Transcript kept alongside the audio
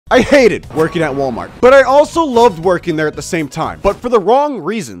I hated working at Walmart, but I also loved working there at the same time, but for the wrong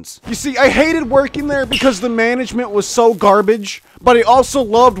reasons. You see, I hated working there because the management was so garbage, but I also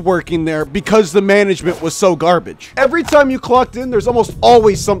loved working there because the management was so garbage. Every time you clocked in, there's almost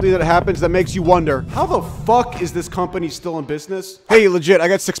always something that happens that makes you wonder, how the fuck is this company still in business? Hey, legit, I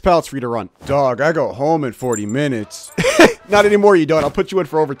got 6 pallets for you to run. Dog, I go home in 40 minutes. Not anymore, you don't. I'll put you in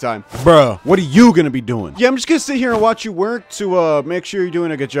for overtime. Bruh, what are you gonna be doing? Yeah, I'm just gonna sit here and watch you work to make sure you're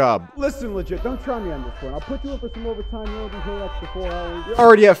doing a good job. Listen, legit, don't try me on this one. I'll put you in for some overtime. You'll be here extra 4 hours. You're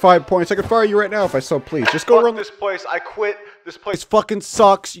already at 5 points. I could fire you right now if I so please. Just go run this place. I quit. This place fucking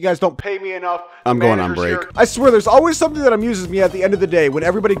sucks. You guys don't pay me enough. I'm going on break. I swear, there's always something that amuses me at the end of the day when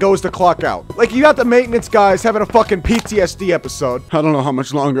everybody goes to clock out. Like, you got the maintenance guys having a fucking PTSD episode. I don't know how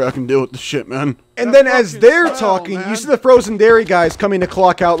much longer I can deal with this shit, man. And then as they're talking, you see the frozen dairy guys coming to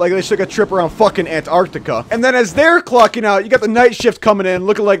clock out like they took a trip around fucking Antarctica. And then as they're clocking out, you got the night shift coming in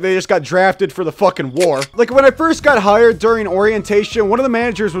looking like they just got drafted for the fucking war. Like, when I first got hired during orientation, one of the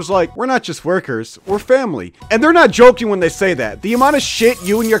managers was like, we're not just workers, we're family. And they're not joking when they say that. The amount of shit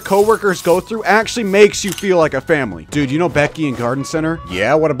you and your coworkers go through actually makes you feel like a family. Dude, you know Becky in Garden Center?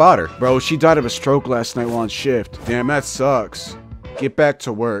 Yeah, what about her? Bro, she died of a stroke last night while on shift. Damn, that sucks. Get back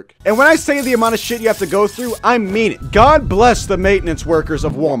to work. And when I say the amount of shit you have to go through, I mean it. God bless the maintenance workers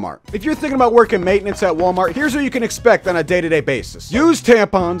of Walmart. If you're thinking about working maintenance at Walmart, here's what you can expect on a day-to-day basis. Used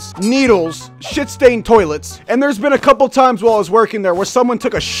tampons, needles, shit-stained toilets, and there's been a couple times while I was working there where someone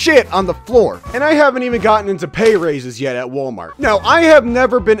took a shit on the floor. And I haven't even gotten into pay raises yet at Walmart. Now, I have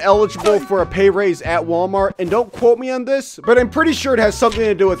never been eligible for a pay raise at Walmart, and don't quote me on this, but I'm pretty sure it has something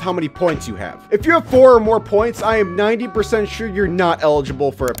to do with how many points you have. If you have 4 or more points, I am 90% sure you're not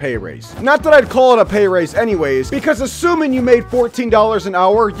eligible for a pay raise. Not that I'd call it a pay raise anyways, because assuming you made $14 an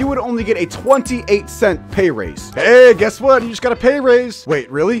hour, you would only get a 28-cent pay raise. Hey, guess what? You just got a pay raise. Wait,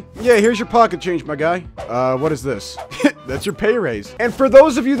 really? Yeah, here's your pocket change, my guy. What is this? That's your pay raise. And for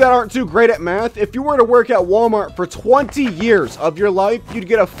those of you that aren't too great at math, if you were to work at Walmart for 20 years of your life, you'd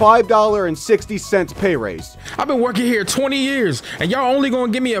get a $5.60 pay raise. I've been working here 20 years, and y'all only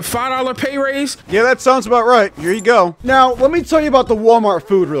gonna give me a $5 pay raise? Yeah, that sounds about right. Here you go. Now, let me tell you about the Walmart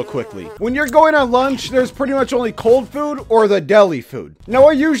food real quickly. When you're going on lunch, there's pretty much only cold food or the deli food. Now,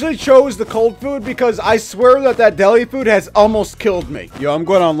 I usually chose the cold food because I swear that deli food has almost killed me. Yo, I'm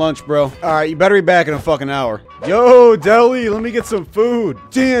going on lunch, bro. All right, you better be back in a fucking hour. Yo, deli, let me get some food.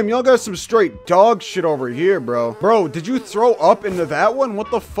 Damn, y'all got some straight dog shit over here, bro. Bro, did you throw up into that one? What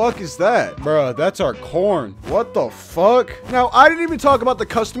the fuck is that? Bro, that's our corn. What the fuck? Now, I didn't even talk about the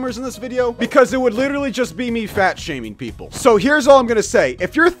customers in this video because it would literally just be me fat shaming people. So here's all I'm gonna say.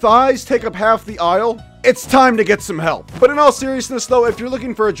 If your thighs take up half the aisle, it's time to get some help. But in all seriousness though, if you're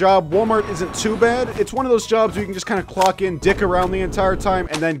looking for a job, Walmart isn't too bad. It's one of those jobs where you can just kind of clock in, dick around the entire time,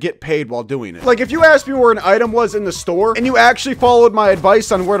 and then get paid while doing it. Like, if you asked me where an item was in the store, and you actually followed my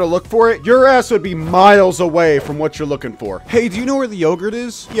advice on where to look for it, your ass would be miles away from what you're looking for. Hey, do you know where the yogurt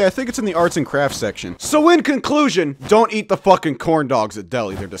is? Yeah, I think it's in the arts and crafts section. So in conclusion, don't eat the fucking corn dogs at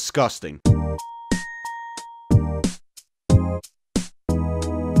deli. They're disgusting.